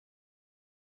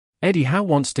Eddie Howe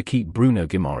wants to keep Bruno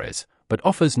Guimaraes, but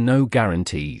offers no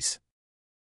guarantees.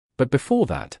 But before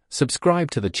that, subscribe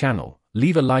to the channel,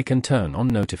 leave a like and turn on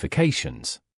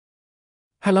notifications.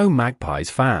 Hello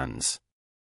Magpies fans!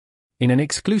 In an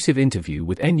exclusive interview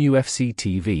with NUFC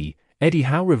TV, Eddie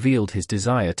Howe revealed his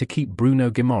desire to keep Bruno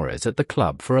Guimaraes at the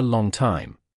club for a long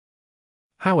time.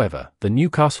 However, the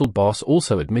Newcastle boss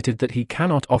also admitted that he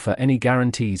cannot offer any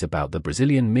guarantees about the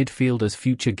Brazilian midfielder's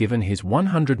future given his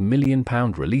 £100 million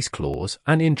release clause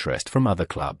and interest from other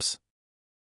clubs.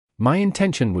 My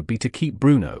intention would be to keep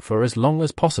Bruno for as long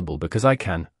as possible because I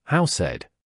can, Howe said.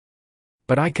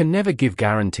 But I can never give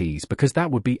guarantees because that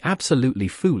would be absolutely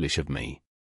foolish of me.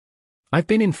 I've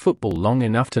been in football long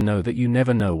enough to know that you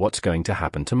never know what's going to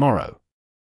happen tomorrow.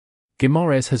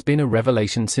 Guimaraes has been a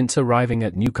revelation since arriving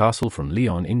at Newcastle from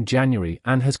Lyon in January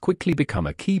and has quickly become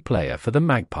a key player for the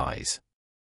Magpies.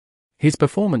 His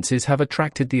performances have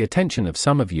attracted the attention of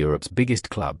some of Europe's biggest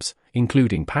clubs,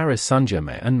 including Paris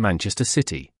Saint-Germain and Manchester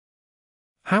City.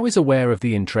 Howe is aware of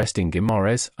the interest in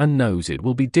Guimaraes and knows it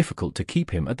will be difficult to keep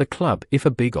him at the club if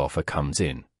a big offer comes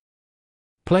in.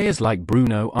 Players like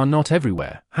Bruno are not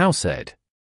everywhere, Howe said.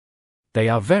 They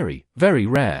are very, very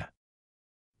rare.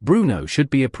 Bruno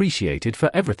should be appreciated for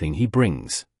everything he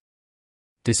brings.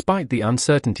 Despite the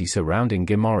uncertainty surrounding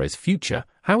Guimaraes' future,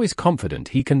 Howe is confident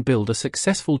he can build a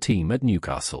successful team at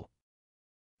Newcastle.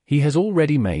 He has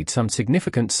already made some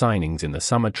significant signings in the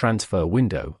summer transfer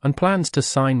window and plans to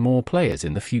sign more players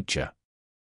in the future.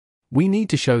 We need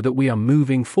to show that we are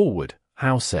moving forward,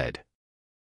 Howe said.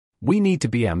 We need to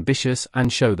be ambitious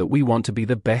and show that we want to be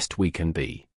the best we can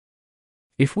be.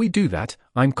 If we do that,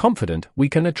 I'm confident we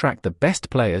can attract the best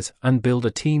players and build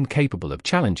a team capable of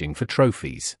challenging for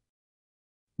trophies.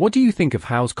 What do you think of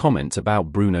Howe's comments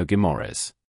about Bruno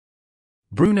Guimaraes?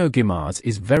 Bruno Guimaraes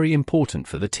is very important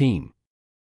for the team.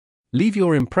 Leave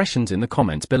your impressions in the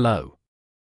comments below.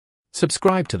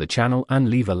 Subscribe to the channel and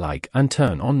leave a like and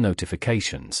turn on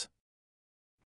notifications.